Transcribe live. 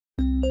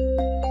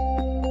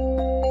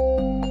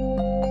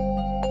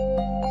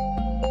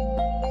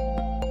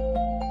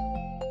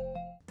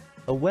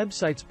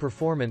website's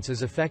performance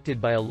is affected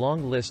by a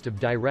long list of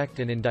direct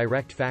and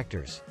indirect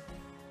factors.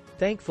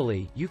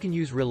 Thankfully, you can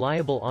use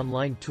reliable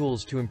online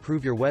tools to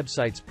improve your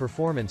website's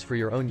performance for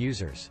your own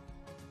users.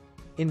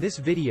 In this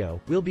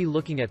video, we'll be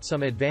looking at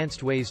some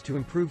advanced ways to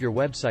improve your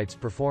website's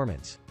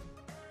performance.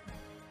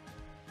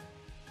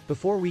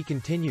 Before we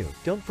continue,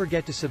 don't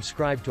forget to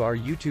subscribe to our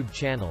YouTube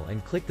channel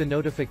and click the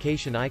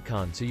notification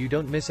icon so you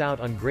don't miss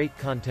out on great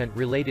content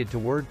related to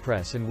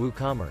WordPress and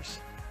WooCommerce.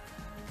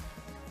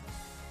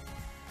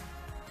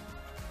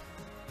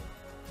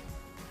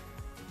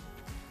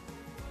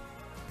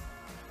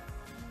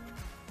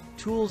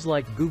 Tools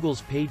like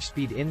Google's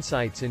PageSpeed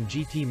Insights and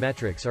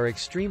GTmetrix are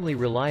extremely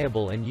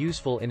reliable and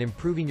useful in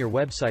improving your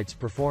website's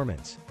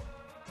performance.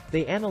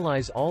 They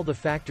analyze all the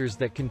factors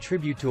that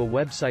contribute to a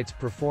website's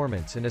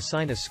performance and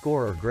assign a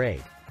score or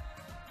grade.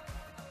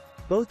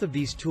 Both of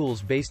these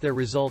tools base their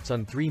results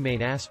on three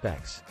main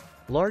aspects.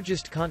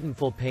 Largest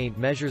Contentful Paint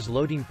measures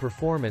loading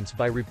performance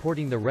by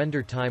reporting the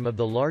render time of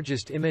the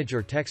largest image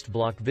or text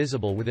block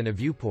visible within a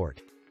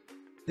viewport.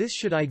 This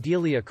should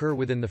ideally occur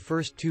within the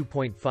first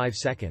 2.5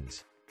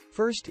 seconds.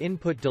 First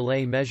Input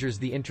Delay measures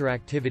the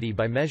interactivity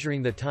by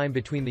measuring the time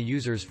between the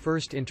user's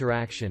first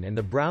interaction and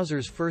the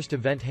browser's first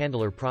event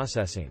handler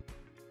processing.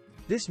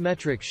 This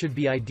metric should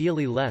be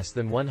ideally less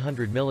than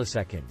 100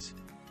 milliseconds.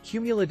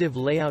 Cumulative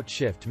Layout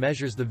Shift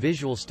measures the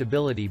visual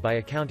stability by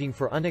accounting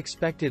for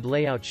unexpected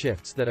layout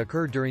shifts that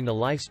occur during the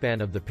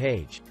lifespan of the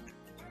page.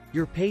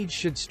 Your page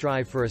should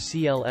strive for a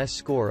CLS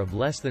score of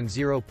less than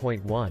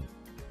 0.1.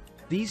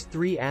 These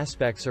three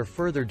aspects are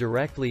further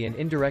directly and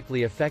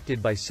indirectly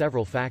affected by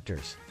several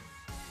factors.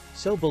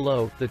 So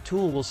below, the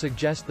tool will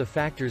suggest the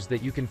factors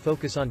that you can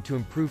focus on to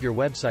improve your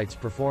website's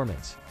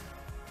performance.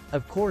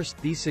 Of course,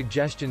 these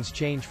suggestions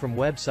change from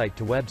website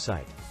to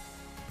website.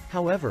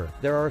 However,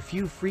 there are a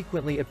few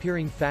frequently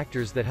appearing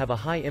factors that have a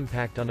high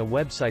impact on a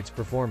website's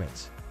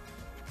performance.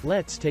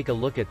 Let's take a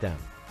look at them.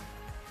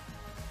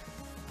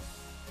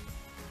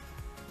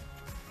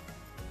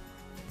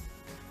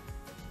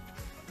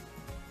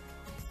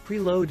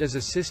 Preload is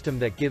a system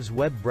that gives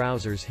web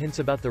browsers hints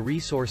about the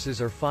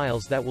resources or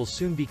files that will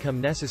soon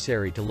become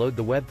necessary to load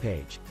the web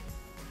page.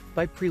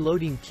 By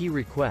preloading key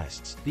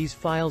requests, these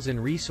files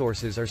and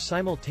resources are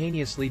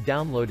simultaneously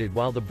downloaded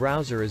while the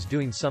browser is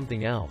doing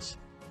something else.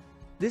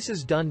 This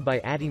is done by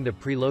adding the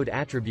preload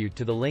attribute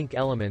to the link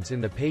elements in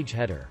the page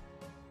header.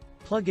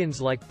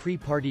 Plugins like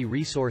Pre-Party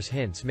Resource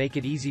Hints make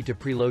it easy to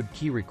preload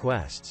key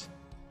requests.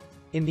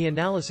 In the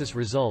analysis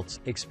results,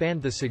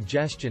 expand the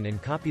suggestion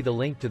and copy the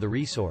link to the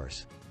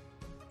resource.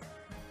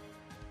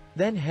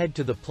 Then head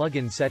to the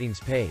plugin settings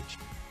page.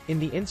 In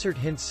the Insert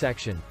Hints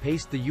section,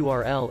 paste the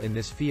URL in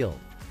this field.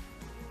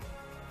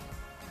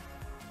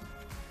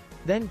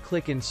 Then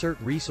click Insert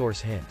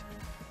Resource Hint.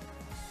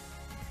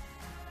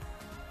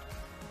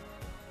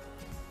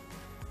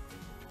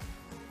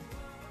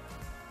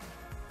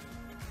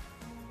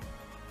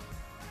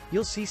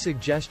 You'll see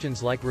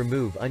suggestions like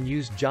remove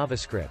unused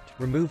JavaScript,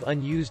 remove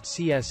unused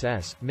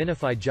CSS,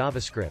 minify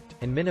JavaScript,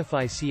 and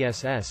minify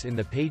CSS in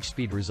the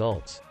PageSpeed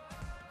results.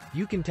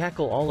 You can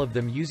tackle all of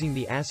them using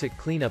the Asset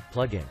Cleanup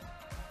plugin.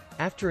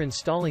 After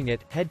installing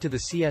it, head to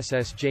the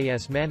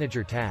CSS.js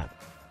Manager tab.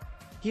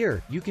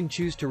 Here, you can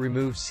choose to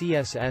remove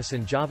CSS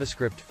and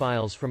JavaScript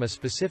files from a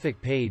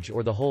specific page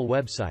or the whole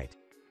website.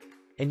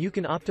 And you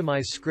can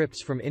optimize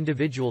scripts from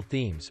individual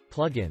themes,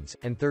 plugins,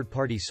 and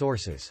third-party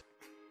sources.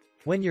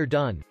 When you're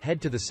done,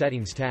 head to the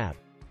Settings tab.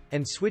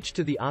 And switch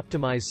to the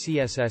Optimize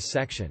CSS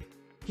section.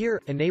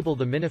 Here, enable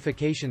the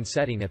minification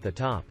setting at the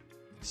top.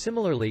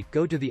 Similarly,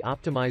 go to the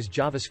Optimize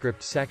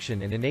JavaScript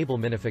section and enable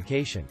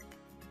minification.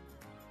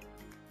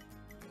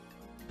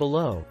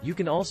 Below, you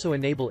can also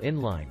enable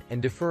inline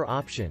and defer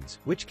options,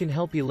 which can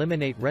help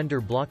eliminate render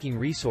blocking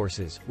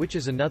resources, which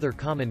is another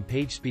common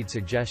PageSpeed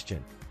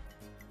suggestion.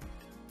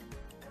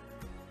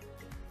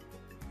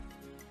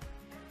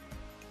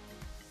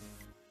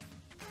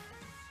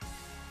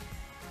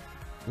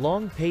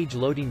 Long page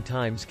loading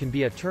times can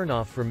be a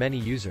turnoff for many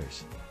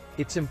users.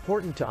 It's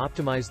important to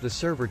optimize the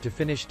server to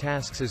finish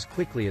tasks as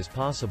quickly as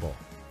possible.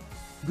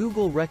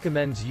 Google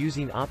recommends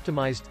using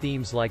optimized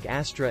themes like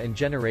Astra and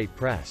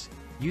GeneratePress,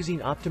 using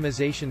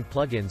optimization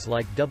plugins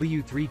like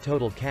W3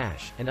 Total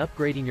Cache, and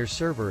upgrading your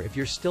server if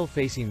you're still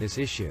facing this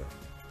issue.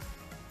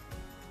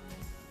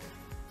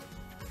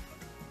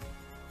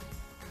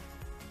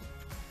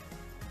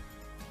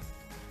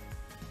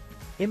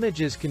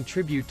 Images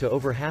contribute to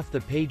over half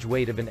the page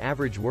weight of an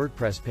average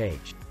WordPress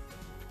page.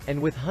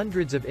 And with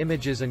hundreds of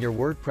images on your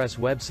WordPress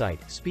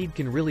website, speed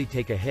can really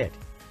take a hit.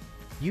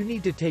 You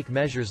need to take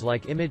measures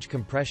like image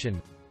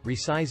compression,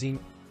 resizing,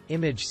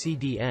 image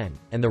CDN,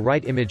 and the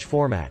right image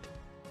format.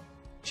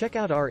 Check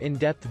out our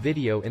in-depth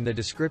video in the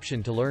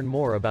description to learn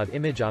more about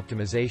image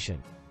optimization.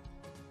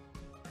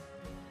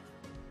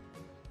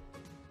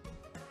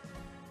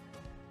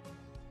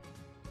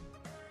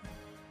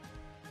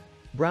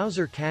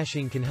 Browser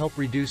caching can help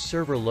reduce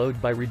server load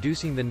by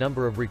reducing the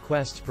number of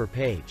requests per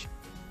page.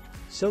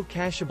 So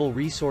cacheable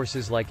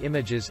resources like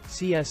images,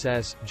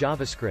 CSS,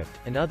 JavaScript,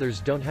 and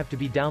others don't have to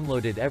be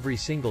downloaded every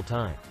single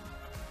time.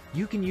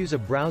 You can use a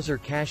browser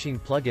caching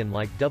plugin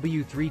like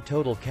W3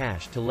 Total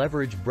Cache to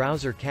leverage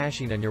browser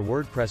caching on your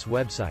WordPress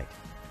website.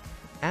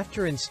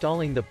 After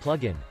installing the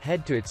plugin,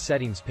 head to its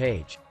settings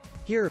page.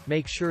 Here,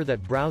 make sure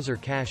that browser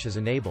cache is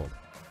enabled.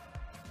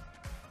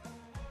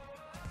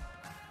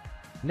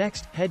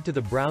 Next, head to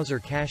the browser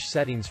cache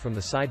settings from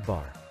the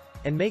sidebar.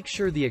 And make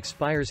sure the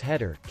expires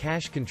header,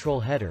 cache control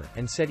header,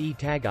 and set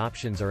e-tag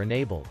options are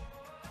enabled.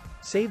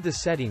 Save the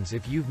settings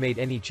if you've made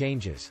any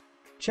changes.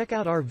 Check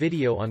out our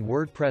video on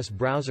WordPress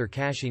browser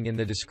caching in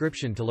the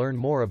description to learn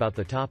more about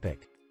the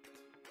topic.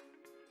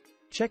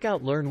 Check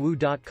out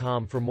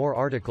learnwoo.com for more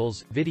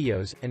articles,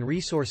 videos, and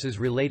resources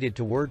related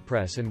to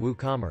WordPress and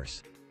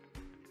WooCommerce.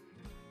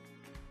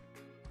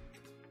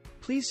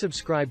 Please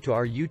subscribe to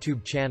our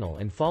YouTube channel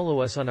and follow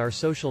us on our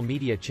social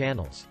media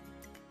channels.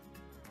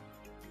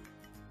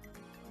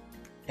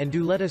 And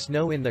do let us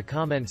know in the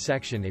comment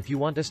section if you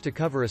want us to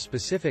cover a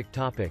specific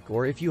topic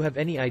or if you have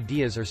any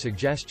ideas or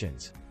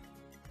suggestions.